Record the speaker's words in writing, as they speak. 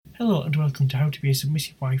Hello and welcome to How to Be a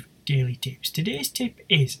Submissive Wife Daily Tips. Today's tip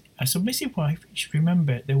is, a submissive wife should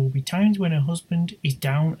remember there will be times when her husband is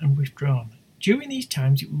down and withdrawn. During these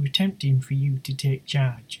times it will be tempting for you to take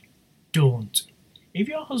charge. Don't. If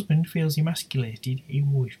your husband feels emasculated, he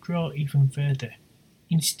will withdraw even further.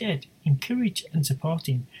 Instead, encourage and support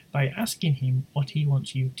him by asking him what he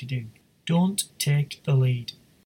wants you to do. Don't take the lead.